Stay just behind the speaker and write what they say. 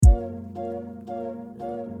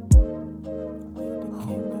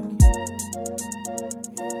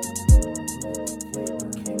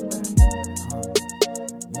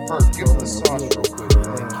Bert, give him the sauce real quick.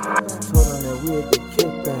 Told them that we at the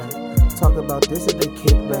kickback. Talk about this at the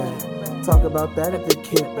kickback. Talk about that at the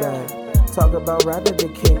kickback. Talk about rap at the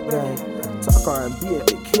kickback. Talk R&B at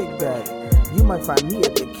the kickback. You might find me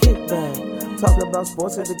at the kickback. Talk about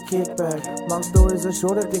sports at the kickback. Long stories are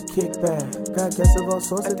short at the kickback. Got guests of all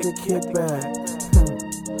sorts at the kickback.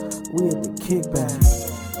 We at the kickback.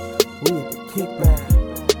 We at the kickback.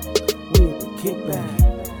 We at the kickback.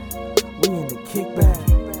 We in the kickback.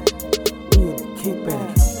 We in the kickback.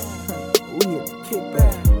 We in the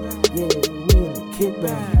kickback. Yeah, we in the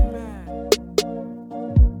kickback.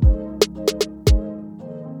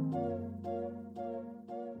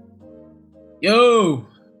 Yo,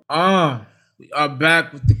 we are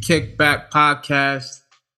back with the Kickback Podcast,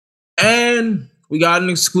 and we got an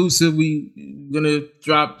exclusive. We're gonna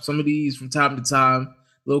drop some of these from time to time,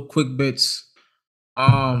 little quick bits.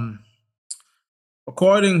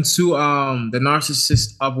 According to the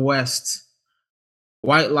narcissist of West,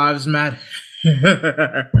 White Lives Matter.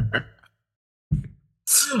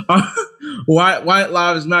 White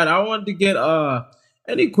Lives Matter. I wanted to get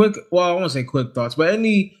any quick, well, I won't say quick thoughts, but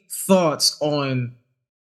any thoughts on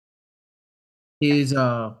his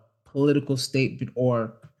political statement,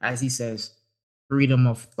 or as he says, freedom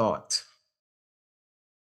of thought.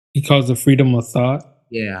 He calls it freedom of thought.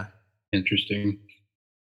 Yeah. Interesting.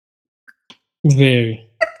 Very.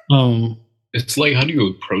 It's like, how do you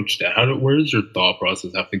approach that? Where does your thought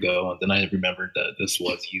process have to go? And then I remembered that this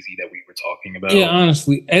was easy that we were talking about. Yeah,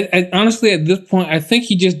 honestly, honestly, at this point, I think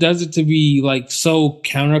he just does it to be like so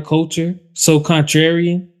counterculture, so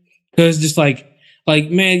contrarian. Because just like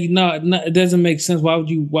man, it doesn't make sense. Why would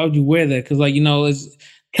you wear that? Because it's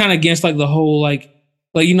kind of against like the whole like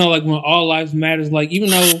when all lives matters. Like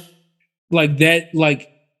even though like that like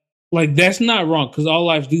that's not wrong because all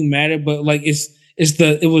lives do matter, but like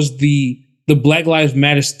it was the Black Lives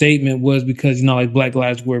Matter statement was because Black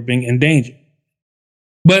lives were being endangered.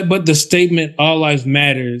 But the statement "all lives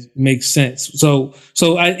matters" makes sense. So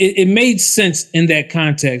it made sense in that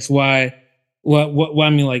context. Why I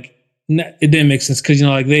mean it didn't make sense because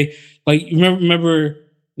they remember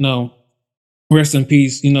rest in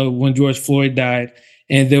peace. When George Floyd died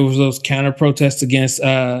and there was those counter protests against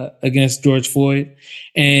George Floyd,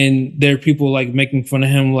 and there are people making fun of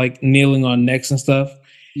him kneeling on necks and stuff.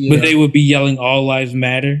 Yeah. But they would be yelling "all lives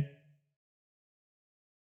matter."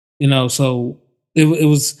 So it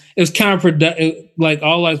was counterproductive.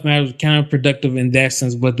 All lives matter was counterproductive in that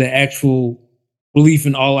sense, but the actual belief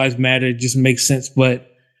in all lives matter just makes sense. But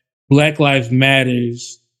Black Lives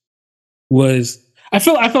Matters was. I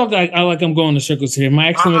feel like I'm going in circles here.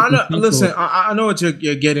 My listen, I know what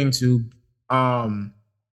you're getting to.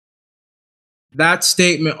 That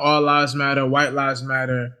statement, "all lives matter," "white lives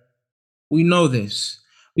matter," we know this.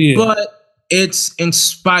 Yeah. But it's in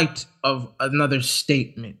spite of another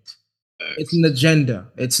statement. It's an agenda.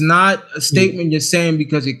 It's not a statement you're saying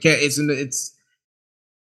because it can't. It's.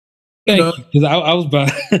 Thank you, because I was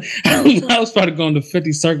about I was about to go into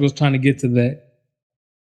 50 circles trying to get to that.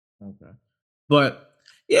 Okay, but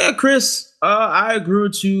yeah, Chris, I agree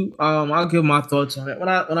with you. I'll give my thoughts on it. When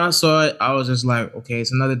I saw it, I was just like, okay,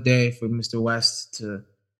 it's another day for Mr. West to.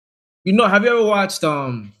 Have you ever watched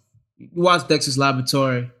You watched Dexter's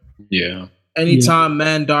Laboratory? Yeah. Anytime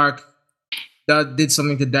Mandark did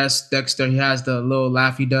something to Dexter, he has the little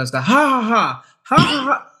laugh he does, the ha ha ha ha ha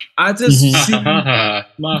ha. I just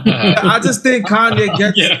think Kanye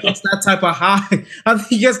gets that type of high. I think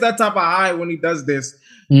he gets that type of high when he does this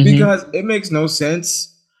because it makes no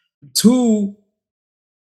sense. Two,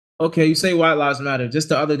 okay, you say White Lives Matter. Just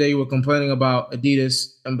the other day you were complaining about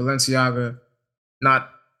Adidas and Balenciaga not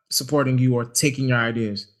supporting you or taking your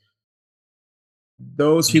ideas.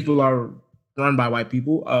 Those people are run by white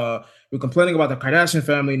people. You're complaining about the Kardashian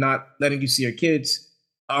family not letting you see your kids.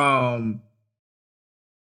 They're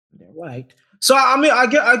white. So I mean, I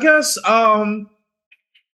guess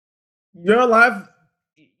your life,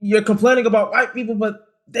 you're complaining about white people, but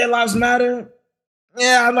their lives matter.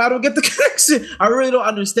 Yeah, I don't get the connection. I really don't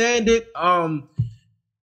understand it.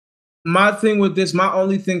 My thing with this, my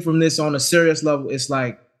only thing from this on a serious level is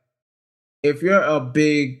if you're a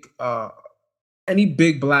big any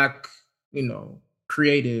big black,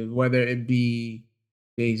 creative, whether it be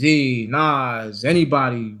Jay-Z, Nas,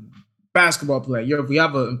 anybody, basketball player, if you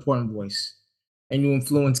have an important voice and you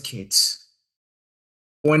influence kids,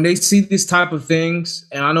 when they see this type of things,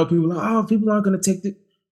 and I know people aren't going to take it.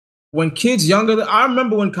 When kids younger, I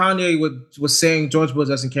remember when Kanye was saying George Bush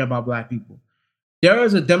doesn't care about black people. There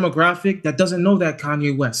is a demographic that doesn't know that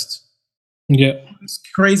Kanye West. Yeah. It's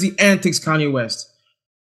crazy antics Kanye West.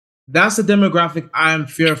 That's the demographic I'm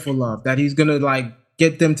fearful of, that he's going to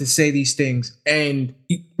get them to say these things. And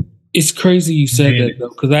it's crazy you said that though,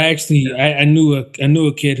 because I knew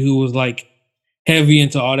a kid who was like heavy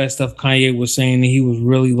into all that stuff Kanye was saying, and he was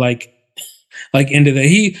really like into that.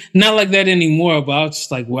 He not like that anymore, but I was just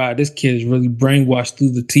like, wow, this kid is really brainwashed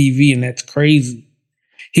through the TV, and that's crazy.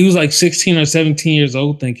 He was like 16 or 17 years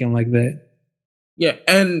old thinking like that. Yeah,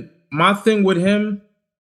 and my thing with him,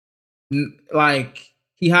 like,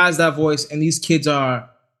 he has that voice, and these kids they're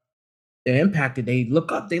impacted. They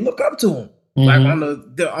look up to him. Like on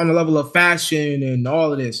the level of fashion and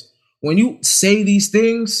all of this. When you say these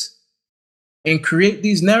things and create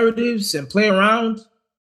these narratives and play around,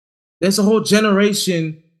 there's a whole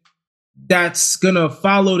generation that's gonna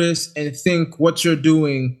follow this and think what you're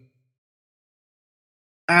doing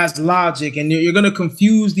as logic, and you're gonna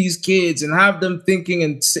confuse these kids and have them thinking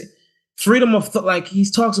and freedom of thought. Like, he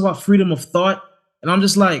talks about freedom of thought, and I'm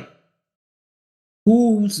just like,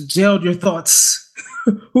 who's jailed your thoughts?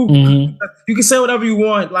 You can say whatever you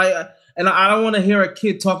want, like, and I don't want to hear a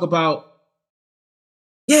kid talk about,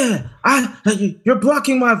 yeah, you're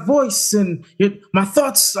blocking my voice and my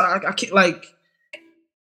thoughts. I can't, like,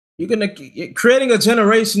 you're creating a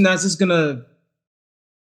generation that's just gonna,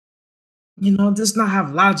 just not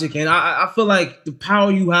have logic. And I feel like the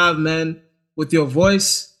power you have, man, with your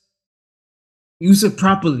voice, use it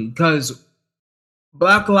properly, because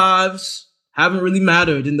Black lives haven't really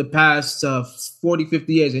mattered in the past 40,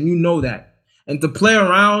 50 years, and you know that. And to play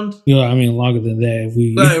around... I mean, longer than that.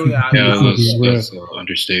 That's an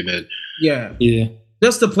understatement. Yeah. Yeah.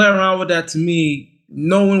 Just to play around with that, to me,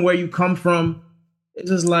 knowing where you come from, it's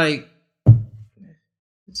just like,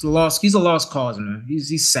 he's a lost cause, man.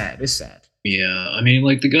 He's sad. It's sad. Yeah, I mean,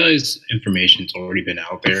 like, the guy's information's already been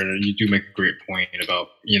out there. You do make a great point about,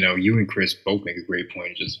 you and Chris both make a great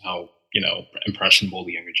point, just how, impressionable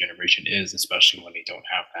the younger generation is, especially when they don't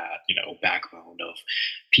have that, background of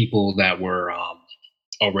people that were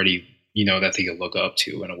already, that they could look up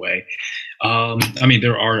to in a way. I mean,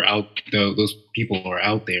 those people are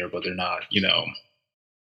out there, but they're not,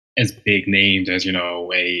 as big names as,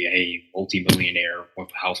 a multimillionaire with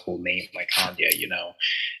a household name like Kanye,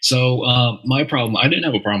 So my problem, I didn't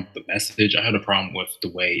have a problem with the message. I had a problem with the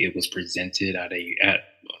way it was presented at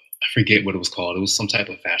I forget what it was called. It was some type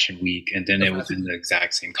of fashion week, and then it was in the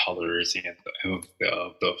exact same colors of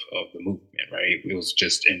the movement, right? It was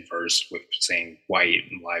just inverse with saying white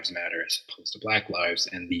lives matter as opposed to Black lives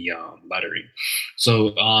and the lettering. So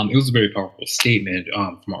it was a very powerful statement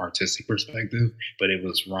from an artistic perspective, but it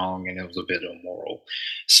was wrong and it was a bit immoral.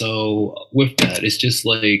 So with that, it's just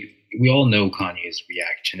like, we all know Kanye's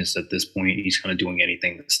reaction is at this point, he's kind of doing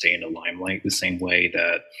anything to stay in the limelight, the same way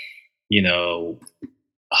that,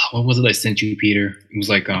 what was it I sent you, Peter? It was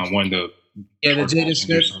like one of the Jaden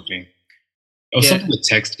Smith. Something. It was something that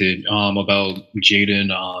texted about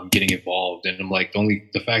Jaden getting involved, and I'm like,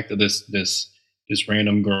 the fact that this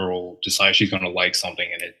random girl decides she's gonna like something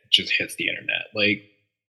and it just hits the internet, like,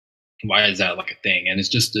 why is that like a thing? And it's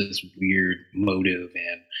just this weird motive,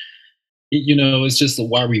 and it's just,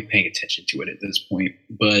 why are we paying attention to it at this point?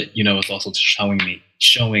 But it's also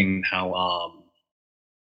showing how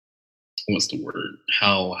what's the word?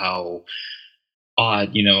 How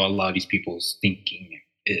odd, a lot of these people's thinking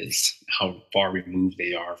is, how far removed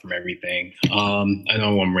they are from everything. I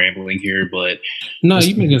know I'm rambling here, but no,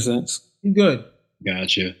 you make sense. You're good.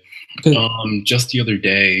 Gotcha. Just the other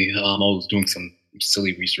day, I was doing some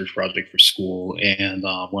silly research project for school, and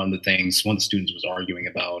one of the students was arguing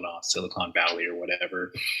about Silicon Valley or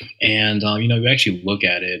whatever, and you actually look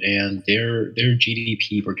at it, and their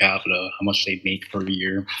GDP per capita, how much they make per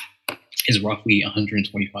year, is roughly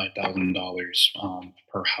 $125,000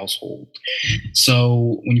 per household.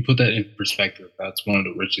 So when you put that in perspective, that's one of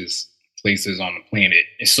the richest places on the planet.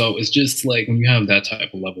 So it's just like, when you have that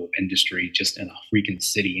type of level of industry just in a freaking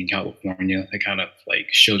city in California, it kind of like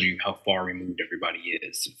shows you how far removed everybody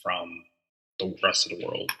is from the rest of the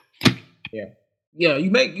world. Yeah,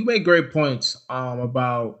 you make great points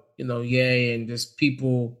about, Ye and just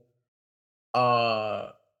people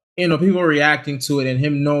people reacting to it, and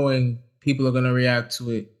him knowing people are going to react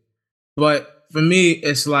to it. But for me,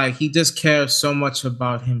 it's like, he just cares so much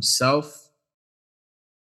about himself.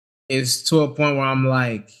 It's to a point where I'm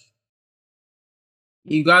like,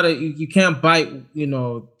 you can't bite,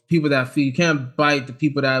 people that feel, you can't bite the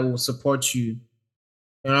people that will support you. You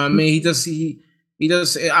know what I mean? He just,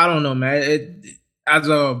 I don't know, man. As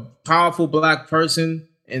a powerful Black person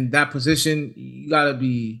in that position, you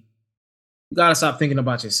gotta stop thinking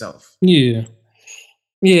about yourself. Yeah.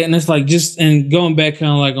 Yeah, and it's like, and going back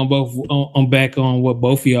kind of like on what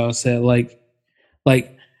both of y'all said, like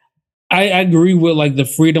I agree with like the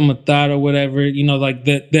freedom of thought or whatever, you know, like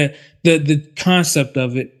the concept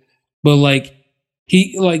of it. But like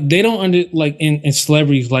he like they don't like in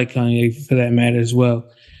celebrities like Kanye for that matter as well,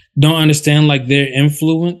 don't understand like their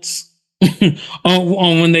influence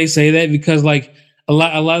on when they say that, because like a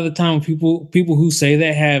lot of the time people who say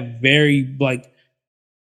that have very like,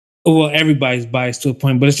 well, everybody's biased to a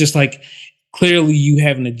point, but it's just like clearly you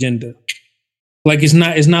have an agenda. Like it's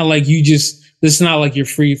not like you just, it's not like your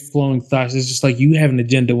free flowing thoughts. It's just like you have an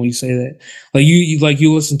agenda when you say that. Like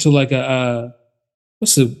you listen to like a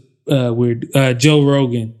what's a weird Joe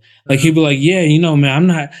Rogan. Like he'd be like, yeah, you know, man, I'm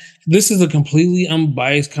not. This is a completely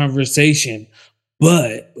unbiased conversation,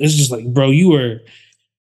 but it's just like, bro, you were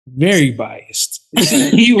very biased.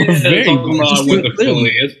 You were very biased. With the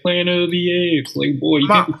affiliates playing of the apes. Like, boy, you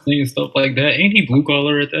can't be saying stuff like that. Ain't he blue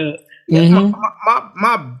collar at that? Yeah,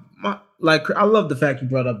 my like, I love the fact you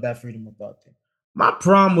brought up that freedom of thought thing. My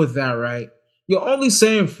problem with that, right? You're only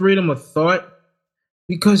saying freedom of thought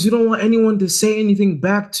because you don't want anyone to say anything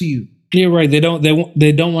back to you. Yeah, right. They don't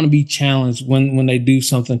want to be challenged when they do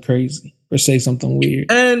something crazy or say something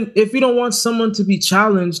weird. And if you don't want someone to be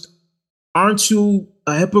challenged, aren't you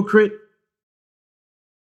a hypocrite?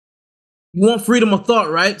 You want freedom of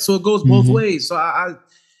thought, right? So it goes both ways. So I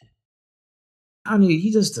mean,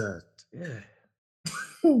 he just yeah.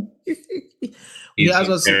 He's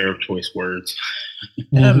a pair of choice words.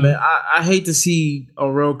 Yeah, man. I hate to see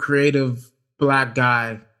a real creative Black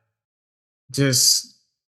guy just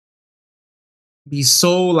be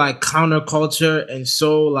so like counterculture and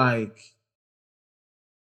so like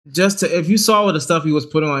if you saw what the stuff he was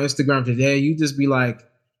putting on Instagram today, you just be like,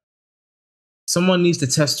 someone needs to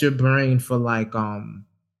test your brain for like or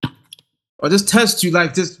just test you,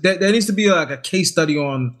 like just there needs to be like a case study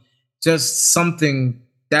on just something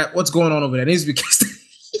that what's going on over there. There needs to be a case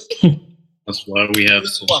study. That's why we have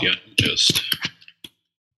sociologists.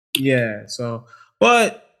 Yeah, so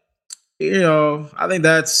but you know, I think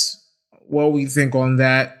that's what we think on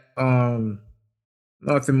that.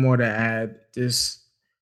 Nothing more to add. Just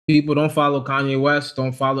people don't follow Kanye West,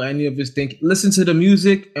 don't follow any of his thinking. Listen to the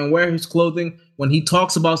music and wear his clothing. When he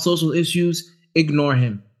talks about social issues, ignore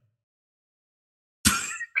him.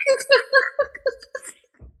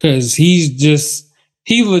 Because he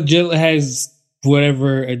legit has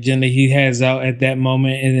whatever agenda he has out at that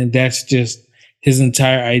moment, and then that's just his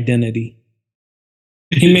entire identity.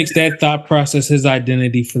 He makes that thought process his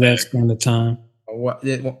identity for that span of time.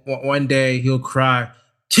 One day he'll cry,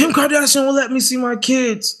 Kim Kardashian won't let me see my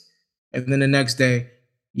kids. And then the next day,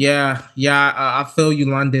 I feel you,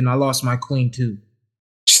 London. I lost my queen too.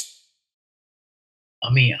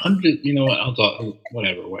 I mean, I'm just, you know what? I'll talk,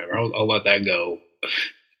 whatever. I'll let that go.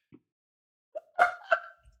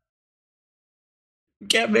 You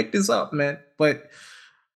can't make this up, man. But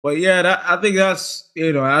yeah, I think that's,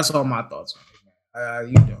 you know, that's all my thoughts on it.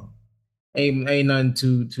 You know, ain't nothing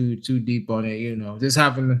too deep on it. You know, just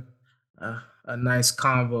having a nice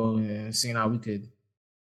convo and seeing how we could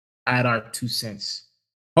add our 2 cents.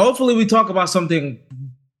 Hopefully, we talk about something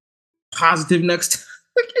positive next time.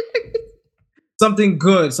 Something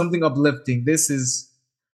good, something uplifting. This is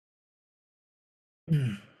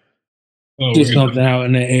just something out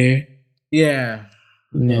in the air. Yeah.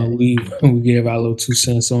 You know, we gave our little 2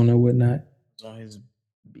 cents on it, whatnot. On his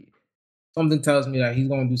beat. Something tells me that he's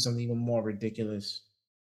gonna do something even more ridiculous.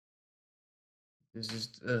 This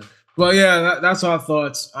is, well, yeah, that's our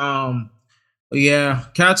thoughts. But yeah,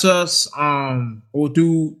 catch us. We'll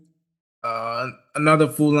do another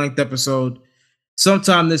full length episode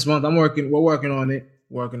sometime this month. We're working on it.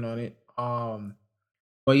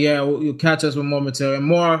 But yeah, you'll catch us with more material and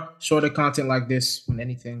more shorter content like this when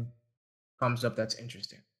anything comes up that's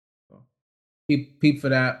interesting. So peep for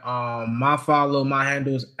that. My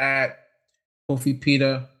handles at Kofi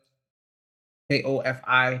Pita,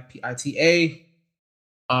 KOFIPITA.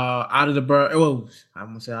 Out of the bird. Well, I'm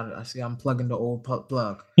gonna say I see I'm plugging the old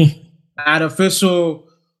plug. At official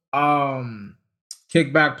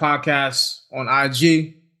Kickback Podcast on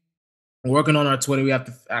IG. We're working on our Twitter. We have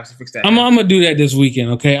to actually fix that. I'm gonna do that this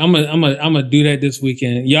weekend. Okay, I'm gonna do that this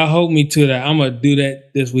weekend. Y'all hold me to that. I'm gonna do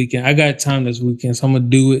that this weekend. I got time this weekend, so I'm gonna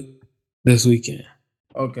do it this weekend.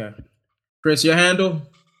 Okay, Chris, your handle?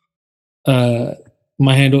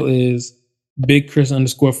 My handle is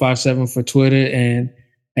BigChris_57 for Twitter, and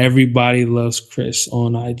Everybody Loves Chris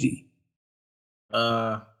on IG.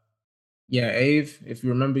 Yeah, Ave, if you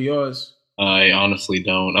remember yours. I honestly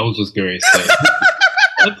don't. I was just curious. To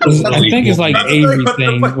say. I think it's like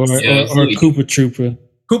everything or Cooper Trooper.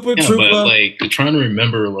 Cooper Trooper. But like trying to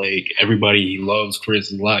remember like Everybody Loves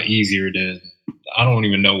Chris is a lot easier than I don't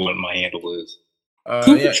even know what my handle is.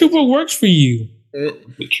 Cooper Trooper works for you.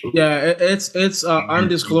 It's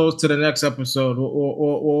undisclosed to the next episode.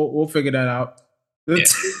 We'll figure that out. Yeah.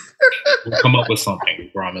 We'll come up with something. We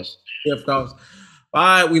promise. Yeah, of course. All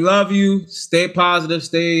right, we love you. Stay positive.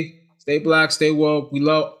 Stay black. Stay woke. We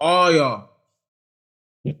love all y'all.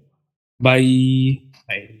 Bye.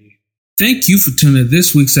 Thank you for tuning in to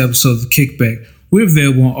this week's episode of The Kickback. We're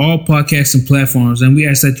available on all podcasting platforms, and we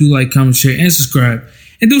ask that you like, comment, share, and subscribe.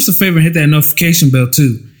 And do us a favor and hit that notification bell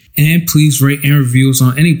too. And please rate and review us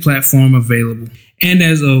on any platform available. And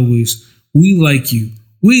as always, we like you,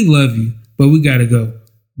 we love you, but we gotta go.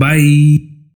 Bye.